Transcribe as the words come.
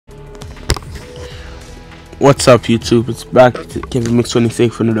What's up, YouTube? It's back to Kevin Mix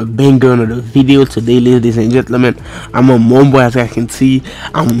 26 for another banger, another video. Today, ladies and gentlemen, I'm on Mumbo, as I can see.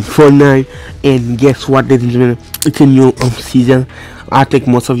 I'm on Fornite, and guess what, ladies and gentlemen? It's a new season. I think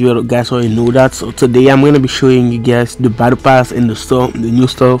most of you guys already know that. So today, I'm gonna be showing you guys the battle pass and the stuff, the new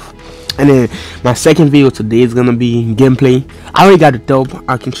stuff. And then my second video today is gonna be gameplay. I already got the dub.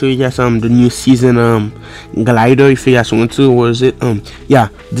 I can show you guys the new season glider if you guys want to. Or is it yeah,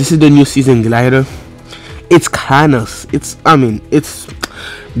 this is the new season glider. It's kind of, it's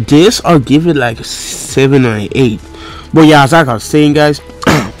this, I'll give it like 7 or 8. But yeah, as I was saying, guys,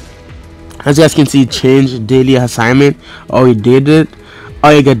 as you guys can see, change daily assignment. Oh, we did it.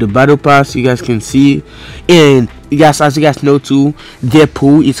 Oh, you get the battle pass, you guys can see. And you guys, as you guys know too,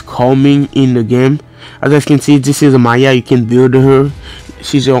 Deadpool is coming in the game. As you guys can see, this is Maya. You can build her.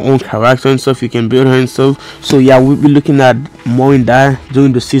 She's your own character and stuff. You can build her and stuff. So yeah, we'll be looking at more in that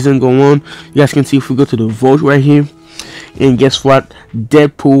during the season go on. You guys can see if we go to the vote right here, and guess what,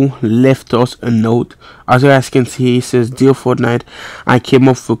 Deadpool left us a note. As you guys can see, it says, "Dear Fortnite, I came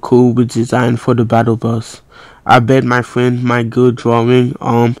up with a cool design for the battle bus. I bet my friend my good drawing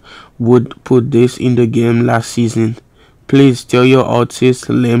would put this in the game last season. Please tell your artist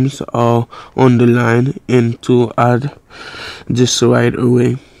limbs are on the line and to add this right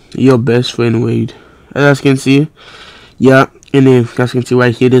away. Your best friend Wade." As you can see, yeah, and then you guys can see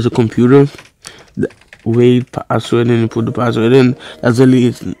right here, there's a computer. Wade password, and you put the password in. That's really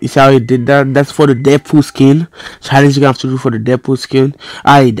it's how he did that. That's for the Deadpool skin. Challenge you have to do for the Deadpool skin.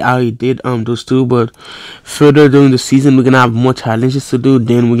 I did those two, but further during the season we're gonna have more challenges to do.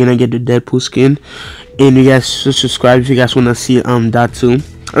 Then we're gonna get the Deadpool skin, and you guys should subscribe if you guys wanna see that too.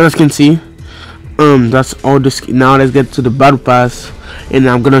 As you can see, that's all the skin. Now let's get to the battle pass, and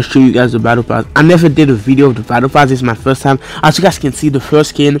I'm gonna show you guys the battle pass. I never did a video of the battle pass. This is my first time. As you guys can see, the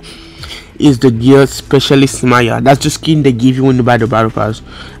first skin is the Gear Specialist Maya. That's the skin they give you when you buy the battle pass.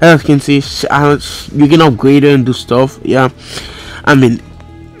 As you can see, you can upgrade it and do stuff. Yeah, I mean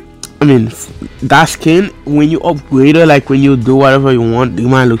that skin, when you upgrade it, like when you do whatever you want, it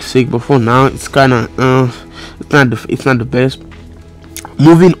might look sick, but for now it's kind of it's not the best.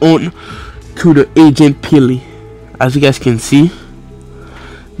 Moving on to the Agent Peely. As you guys can see,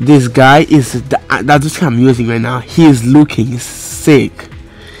 this guy is that's just I'm using right now. He is looking sick.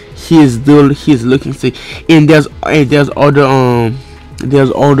 He is looking sick, and there's other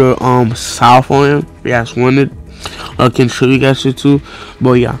south on him. You guys wanted, I can show you guys it too.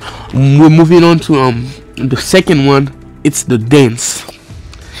 But yeah, we're moving on to the second one. It's the dance.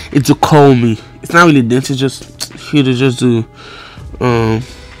 It's a call me. It's not really dance. It's just he just do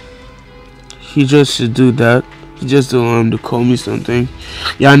he just should do that. He just do the call me something.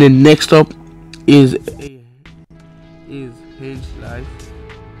 Yeah, and then next up is Hinge Life.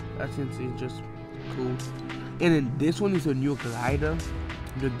 I think it's just cool. And then this one is a new glider,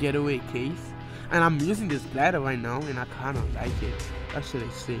 the Getaway Case, and I'm using this glider right now, and I kind of like it. That's what I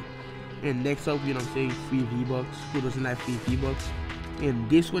say. And next up, you know what I'm saying, free V-Bucks. Who doesn't like free V-Bucks? And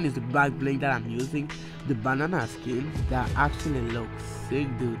this one is the back bling that I'm using, the banana skin. That actually looks sick,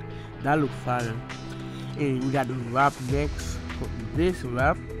 dude. That looks fire. And we got the wrap next. This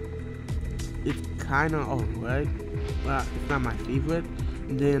wrap, it's kind of alright, but it's not my favorite.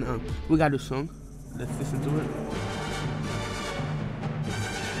 Then we got the song. Let's listen to it.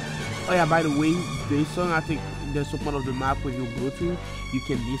 Oh yeah, by the way, this song, I think there's a part of the map where you go to, you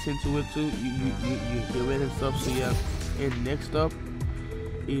can listen to it too. You hear it and stuff. So yeah. And next up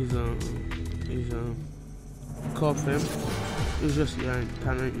is Coffin. It's just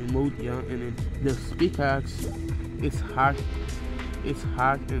kind of emote, yeah. And then the pickaxe, it's hack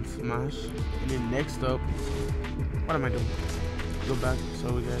and smash. And then next up, what am I doing? Go back,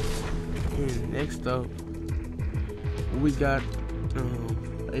 sorry guys. And next up we got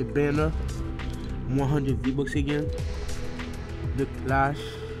a banner, 100 V-Bucks again, the Clash.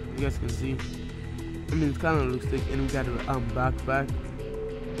 You guys can see, I mean, it kind of looks sick. And we got a backpack,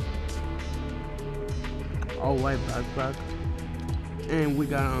 all white backpack. And we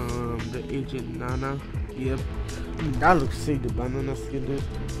got the Agent Nana. Yep, I mean, that looks sick, the banana skin, dude.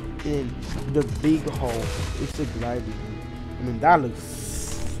 And the big hole, it's a glider. I mean, that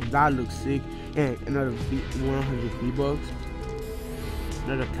looks sick. And another 100 V-Bucks,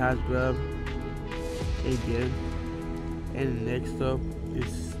 another cash grab again. And next up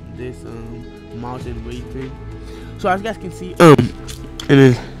is this mountain weight thing. So as you guys can see, and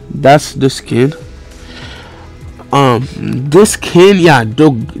then that's the skin. This skin, yeah,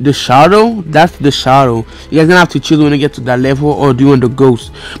 the shadow, that's the shadow. You guys gonna have to choose when you get to that level, or do you want the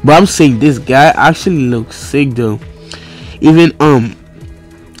ghost. But I'm saying this guy actually looks sick though. Even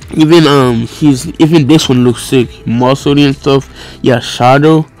Even even this one looks sick, muscle and stuff. Yeah,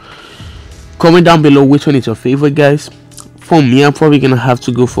 shadow. Comment down below which one is your favorite, guys. For me, I'm probably gonna have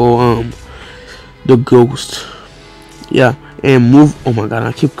to go for the ghost. Yeah, and move. Oh my god,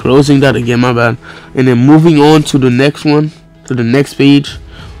 I keep closing that again, my bad. And then moving on to the next one, to the next page,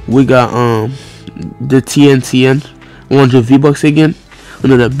 we got the TNTN 100 V-Bucks again.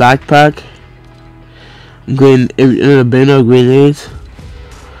 Another backpack, another banner, grenades,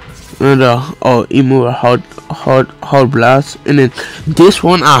 another emo hard blast. And then this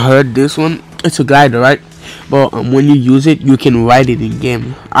one, I heard this one, it's a glider, right? But when you use it, you can ride it in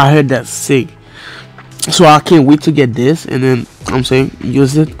game. I heard that's sick. So I can't wait to get this, and then I'm saying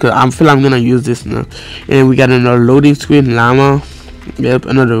use it, because I feel I'm gonna use this now. And we got another loading screen, llama. Yep,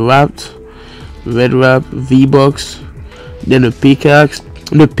 another wrapped, red wrap, V-Bucks. Then the pickaxe.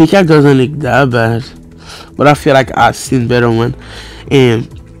 The pickaxe doesn't look that bad, but I feel like I've seen better one. And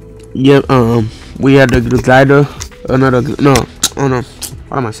yep, we had the glider. Another no, oh no,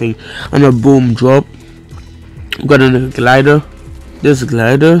 what am I saying? Another boom drop. We got another glider. This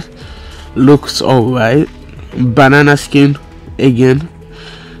glider looks alright. Banana skin again.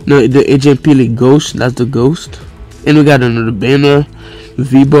 No, the Agent Peely ghost. That's the ghost. And we got another banner,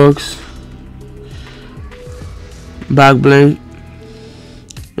 V-Bucks, back blank,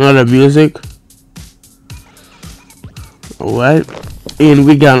 another music. Alright, and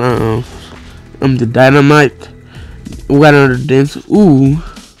we got the dynamite. We got another dance. Ooh,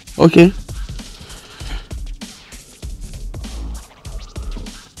 okay.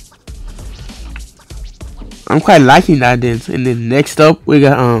 I'm quite liking that dance. And then next up we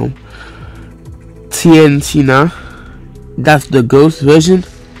got TNT now. That's the ghost version.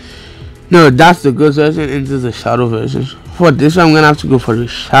 No, that's the ghost version, and this is the shadow version. For this one, I'm gonna have to go for the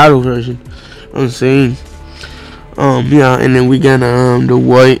shadow version. I'm saying, yeah. And then we got the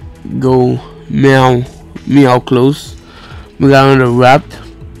white go meow close. We got another wrapped,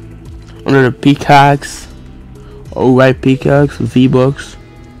 another pickaxe, alright pickaxe, V-Bucks,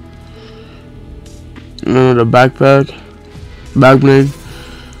 another backpack, back bling,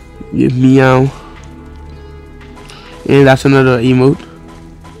 meow. And that's another emote.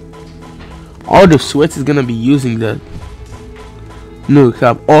 All the sweats is gonna be using that. No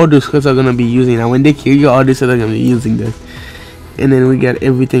cap, all the sweats are gonna be using that. When they kill you, all the sweats are gonna be using that. And then we got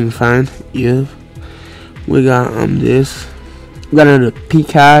everything fine. Yeah, we got this. We got another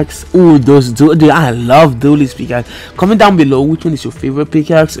pickaxe. Ooh, those dude, I love Dooley's pickaxe. Comment down below which one is your favorite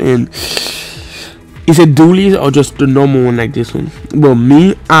pickaxe, and is it Dooley's or just the normal one like this one? But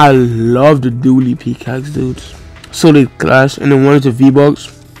me, I love the Dooley pickaxe, dude. Solid clash. And then one is the V-Bucks,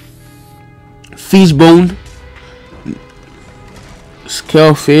 Fishbone,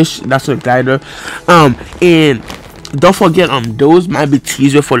 Scalefish, that's a glider. And don't forget, those might be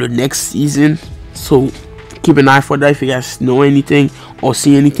teaser for the next season, so keep an eye for that. If you guys know anything or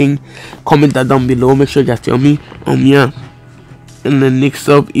see anything, comment that down below. Make sure you guys tell me. Yeah. And then next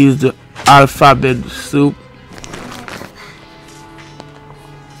up is the alphabet soup.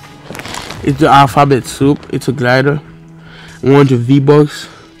 It's the alphabet soup. It's a glider. 100 V-Bucks.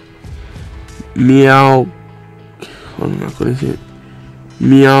 Meow. Hold on, I couldn't see it.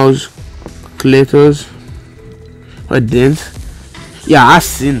 Meows. Clitters. Or dance. Yeah, I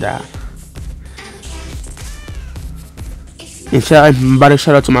seen that. And I'm about to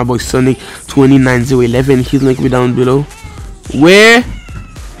shout out to my boy Sonic 29011. His link will be down below. Where?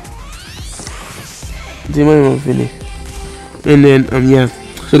 And then yeah.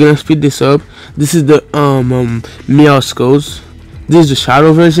 So we're gonna speed this up. This is the meow skulls. This is the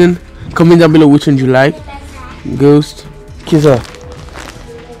shadow version. Comment down below which one you like. Ghost, Kizza.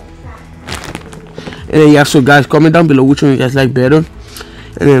 And then yeah, so guys, comment down below which one you guys like better.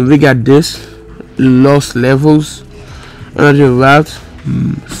 And then we got this lost levels, another route,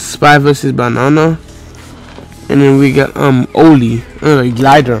 spy versus banana. And then we got Oli, another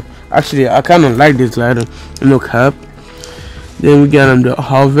glider. Actually, I kind of like this glider. No cap. Then we got the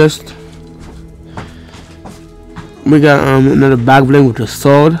harvest. We got another back bling with the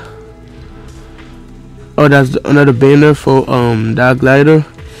sword. Oh, that's another banner for that glider.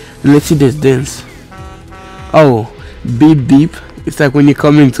 And let's see this dance. Oh, beep beep. It's like when you're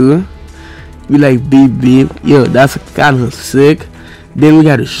coming to, we like beep beep. Yo, that's kind of sick. Then we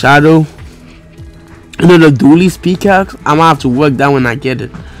got a shadow. Another Dooley's pickaxe. I'm gonna have to work that when I get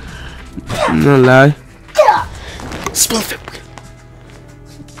it. No lie.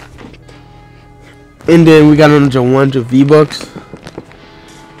 And then we got another 100 V-Bucks.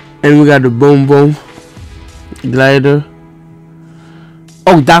 And we got the boom boom glider.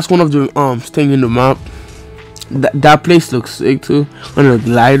 Oh, that's one of the thing in the map. That place looks sick too. On the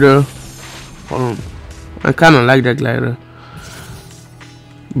glider. Hold on. I kind of like that glider.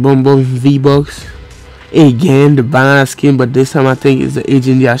 Boom boom V-Bucks. Again, the banana skin, but this time I think it's the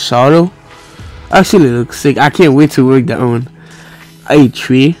Agent Shadow. Actually looks sick. I can't wait to work that on. A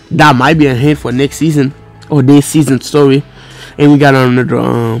tree. That might be a hint for next season or this season story. And we got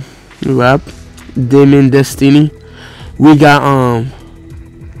another rap. Demon Destiny. We got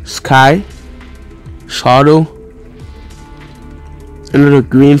Sky. Shadow. Another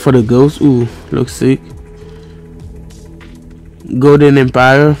green for the ghost. Ooh, looks sick. Golden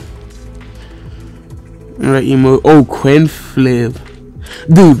Empire. Right, emo. Oh, Quen Flip.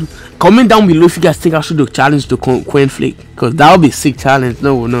 Dude, comment down below if you guys think I should do challenge the Quen Flip, because that would be a sick challenge.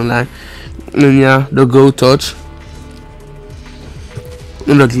 No lie. And yeah, the gold touch.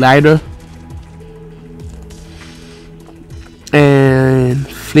 And the glider. And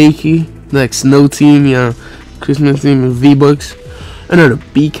Flaky, like Snow Team, yeah, Christmas Team, and V-Bucks. Another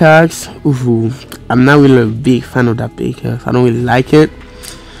pickaxe. Ooh, I'm not really a big fan of that pickaxe. I don't really like it.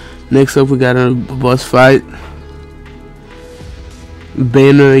 Next up, we got a boss fight.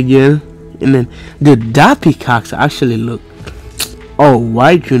 Banner again, and then that pickaxe actually look all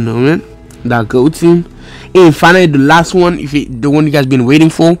white, you know, man. That gold team. And finally, the last one, the one you guys been waiting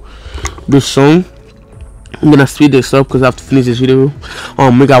for, the song. I'm gonna speed this up because I have to finish this video.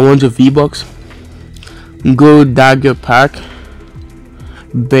 We got 100 V-Bucks. Gold dagger pack.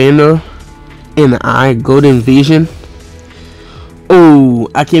 Banner and golden vision. Oh,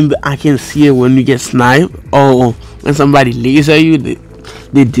 I can see it when you get sniped. Oh, when somebody laser you,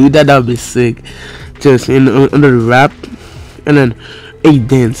 they do that. That would be sick. Just under the wrap, and then a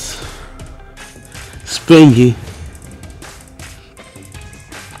dance. Springy.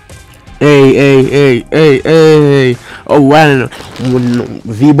 Hey. Oh, wow.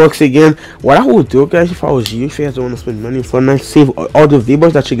 V-Bucks again. What I would do, guys, if I was you, if you guys don't want to spend money on Fortnite, save all the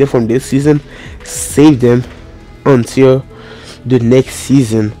V-Bucks that you get from this season. Save them until the next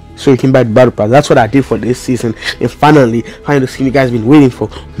season, so you can buy the battle pass. That's what I did for this season. And finally the skin you guys been waiting for.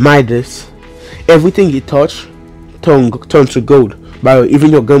 Midas. Everything you touch turns to gold. But even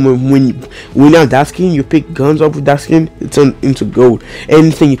your gun, when you have that skin, you pick guns up with that skin, it turns into gold.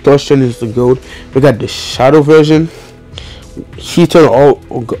 Anything you touch turns into gold. We got the shadow version. He turned all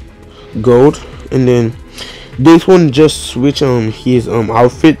gold. And then this one just switch his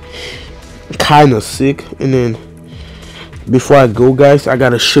outfit. Kind of sick. And then before I go, guys, I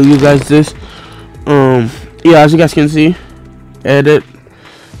gotta show you guys this. Yeah, as you guys can see, edit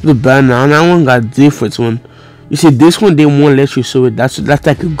the banner. That one got different one. You see, this one they won't let you show it. That's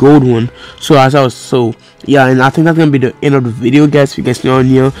like a gold one. So yeah, and I think that's gonna be the end of the video, guys. If you guys are new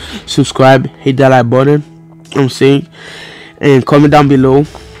here, subscribe, hit that like button. I'm saying, and comment down below.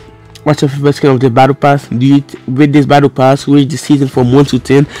 What's your favorite skin of the battle pass? Do you with this battle pass rate the season from 1 to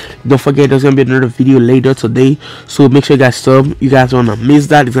 10? Don't forget, there's gonna be another video later today, so make sure you guys sub. You guys wanna miss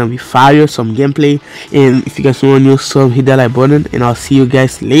that? It's gonna be fire, some gameplay. And if you guys want new sub, hit that like button, and I'll see you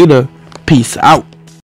guys later. Peace out.